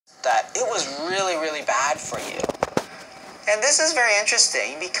that it was really, really bad for you. And this is very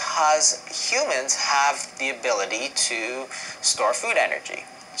interesting because humans have the ability to store food energy.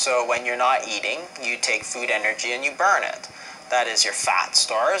 So when you're not eating, you take food energy and you burn it. That is your fat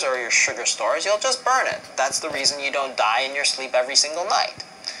stores or your sugar stores, you'll just burn it. That's the reason you don't die in your sleep every single night.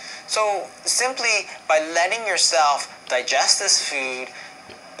 So simply by letting yourself digest this food,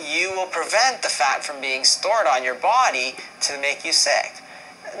 you will prevent the fat from being stored on your body to make you sick.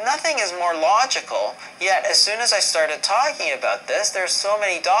 Nothing is more logical, yet as soon as I started talking about this, there's so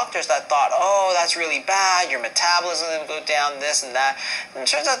many doctors that thought, oh, that's really bad, your metabolism will go down, this and that. And it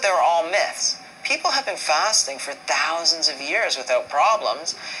turns out they were all myths. People have been fasting for thousands of years without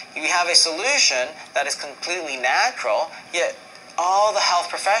problems. You have a solution that is completely natural, yet all the health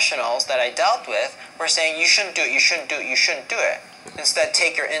professionals that I dealt with were saying, you shouldn't do it, you shouldn't do it, you shouldn't do it. Instead,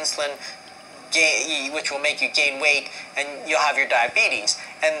 take your insulin, which will make you gain weight, and you'll have your diabetes.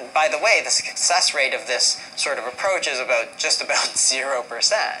 And by the way, the success rate of this sort of approach is just about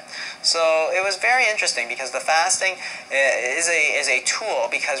 0%. So it was very interesting because the fasting is a tool,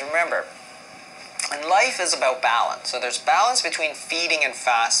 because remember, and life is about balance. So there's balance between feeding and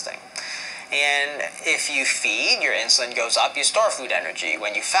fasting. And if you feed, your insulin goes up, you store food energy.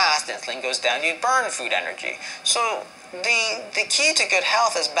 When you fast, insulin goes down, you burn food energy. So the key to good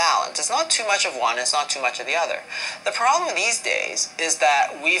health is balance. It's not too much of one, it's not too much of the other. The problem these days is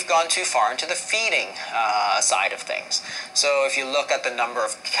that we've gone too far into the feeding side of things. So if you look at the number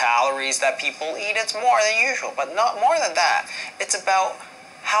of calories that people eat, it's more than usual. But not more than that. It's about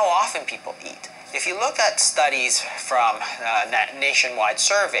how often people eat. If you look at studies from nationwide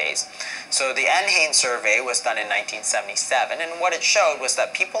surveys, so the NHANES survey was done in 1977, and what it showed was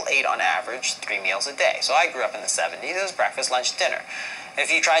that people ate on average 3 meals a day. So I grew up in the 70s, it was breakfast, lunch, dinner.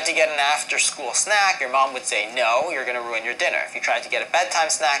 If you tried to get an after-school snack, your mom would say, no, you're going to ruin your dinner. If you tried to get a bedtime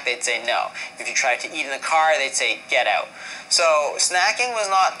snack, they'd say no. If you tried to eat in the car, they'd say, get out. So snacking was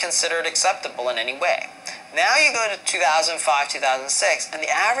not considered acceptable in any way. Now you go to 2005, 2006, and the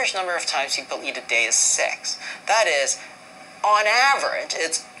average number of times people eat a day is 6. That is, on average,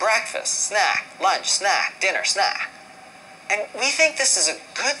 it's breakfast, snack, lunch, snack, dinner, snack. And we think this is a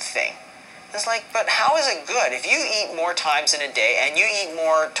good thing. It's like, but how is it good? If you eat more times in a day and you eat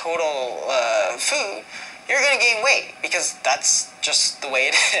more total food, you're going to gain weight because that's just the way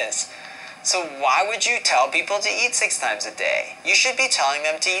it is. So why would you tell people to eat 6 times a day? You should be telling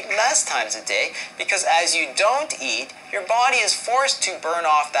them to eat less times a day, because as you don't eat, your body is forced to burn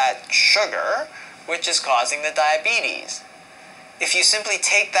off that sugar, which is causing the diabetes. If you simply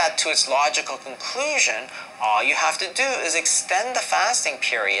take that to its logical conclusion, all you have to do is extend the fasting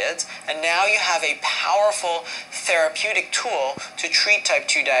periods, and now you have a powerful therapeutic tool to treat type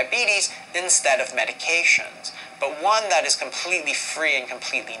 2 diabetes instead of medications, but one that is completely free and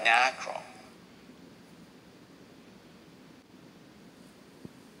completely natural.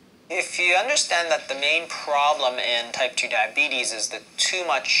 If you understand that the main problem in type 2 diabetes is the too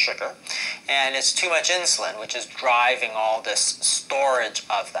much sugar, and it's too much insulin, which is driving all this storage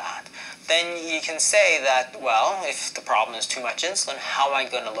of that, then you can say that, well, if the problem is too much insulin, how am I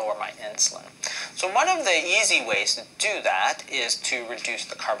going to lower my insulin? So one of the easy ways to do that is to reduce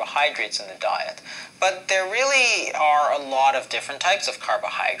the carbohydrates in the diet. But there really are a lot of different types of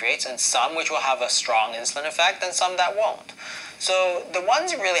carbohydrates, and some which will have a strong insulin effect and some that won't. So the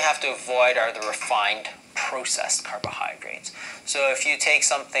ones you really have to avoid are the refined processed carbohydrates. So if you take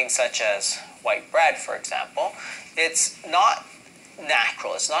something such as white bread, for example, it's not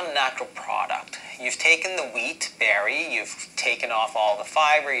natural. It's not a natural product. You've taken the wheat berry, you've taken off all the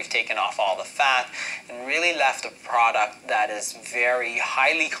fiber, you've taken off all the fat, and really left a product that is very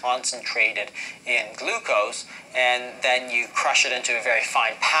highly concentrated in glucose, and then you crush it into a very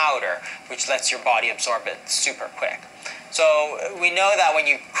fine powder, which lets your body absorb it super quick. So we know that when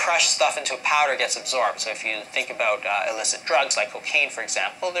you crush stuff into a powder, it gets absorbed. So if you think about illicit drugs like cocaine, for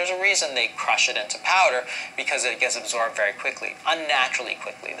example, there's a reason they crush it into powder, because it gets absorbed very quickly, unnaturally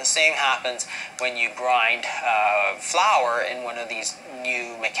quickly. The same happens when you grind flour in one of these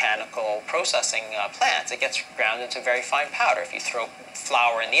new mechanical processing plants. It gets ground into very fine powder. If you throw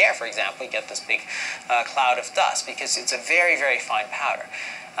flour in the air, for example, you get this big cloud of dust, because it's a very, very fine powder.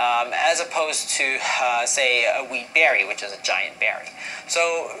 As opposed to, say, a wheat berry, which is a giant berry.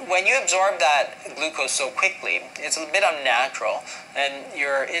 So when you absorb that glucose so quickly, it's a bit unnatural, and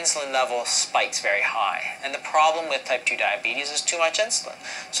your insulin level spikes very high. And the problem with type 2 diabetes is too much insulin.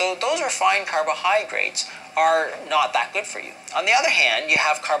 So those refined carbohydrates are not that good for you. On the other hand, you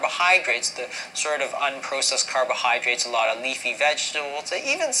have carbohydrates, the sort of unprocessed carbohydrates, a lot of leafy vegetables,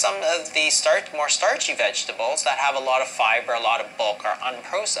 even some of the more starchy vegetables that have a lot of fiber, a lot of bulk, are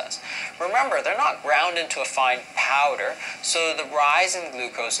unprocessed. Remember, they're not ground into a fine powder, so the rise in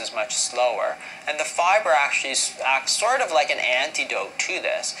glucose is much slower, and the fiber actually acts sort of like an antidote to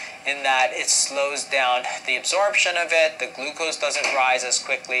this, in that it slows down the absorption of it, the glucose doesn't rise as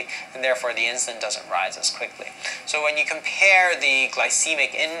quickly, and therefore the insulin doesn't rise as quickly. So when you compare the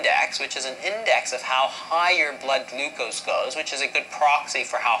glycemic index, which is an index of how high your blood glucose goes, which is a good proxy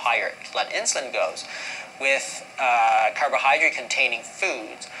for how high your blood insulin goes, with carbohydrate-containing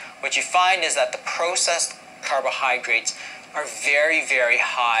foods, what you find is that the processed carbohydrates are very, very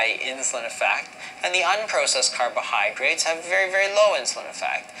high insulin effect, and the unprocessed carbohydrates have very, very low insulin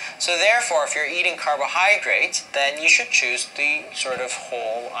effect. So therefore, if you're eating carbohydrates, then you should choose the sort of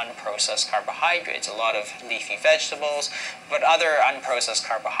whole unprocessed carbohydrates, a lot of leafy vegetables, but other unprocessed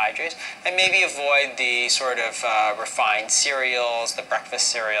carbohydrates, and maybe avoid the sort of refined cereals, the breakfast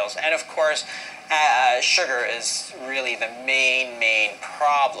cereals, and of course, sugar is really the main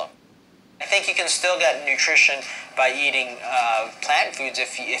problem. I think you can still get nutrition by eating plant foods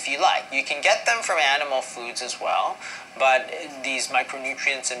if you like. You can get them from animal foods as well, but these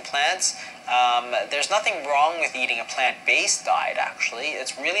micronutrients in plants, there's nothing wrong with eating a plant-based diet, actually.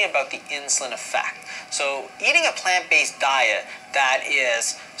 It's really about the insulin effect. So eating a plant-based diet that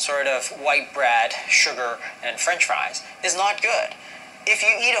is sort of white bread, sugar, and French fries is not good. If you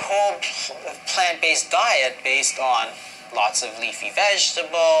eat a whole plant-based diet based on lots of leafy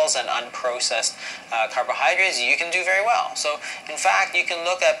vegetables and unprocessed carbohydrates, you can do very well. So in fact, you can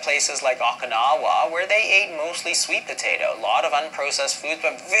look at places like Okinawa, where they ate mostly sweet potato, a lot of unprocessed foods,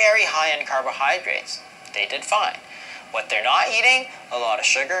 but very high in carbohydrates. They did fine. What they're not eating, a lot of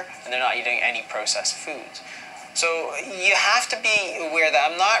sugar, and they're not eating any processed foods. So you have to be aware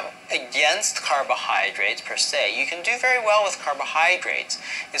that I'm not against carbohydrates per se. You can do very well with carbohydrates.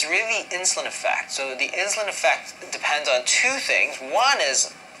 It's really the insulin effect. So the insulin effect depends on two things. One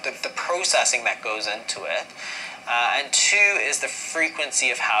is the processing that goes into it. And two is the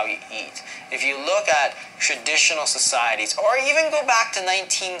frequency of how you eat. If you look at traditional societies, or even go back to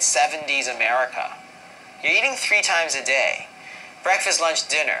 1970s America, you're eating 3 times a day. Breakfast, lunch,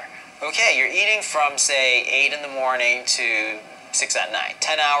 dinner. Okay, you're eating from, say, 8 in the morning to 6 at night.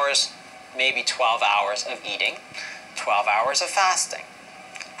 10 hours, maybe 12 hours of eating, 12 hours of fasting.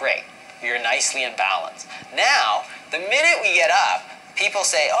 Great. You're nicely in balance. Now, the minute we get up, people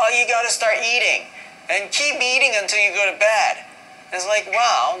say, oh, you got to start eating, and keep eating until you go to bed. It's like,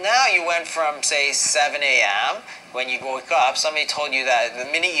 wow, now you went from, say, 7 a.m., when you woke up, somebody told you that the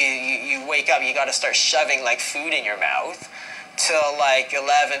minute you wake up, you got to start shoving, like, food in your mouth, till like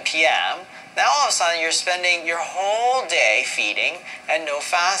 11 p.m. Now all of a sudden you're spending your whole day feeding and no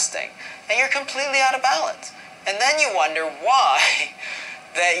fasting. And you're completely out of balance. And then you wonder why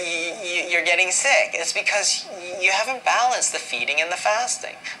that you're getting sick. It's because you haven't balanced the feeding and the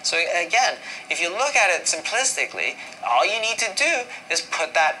fasting. So again, if you look at it simplistically, all you need to do is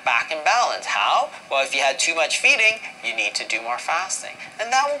put that back in balance. How? Well, if you had too much feeding, you need to do more fasting.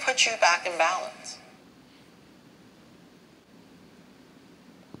 And that will put you back in balance.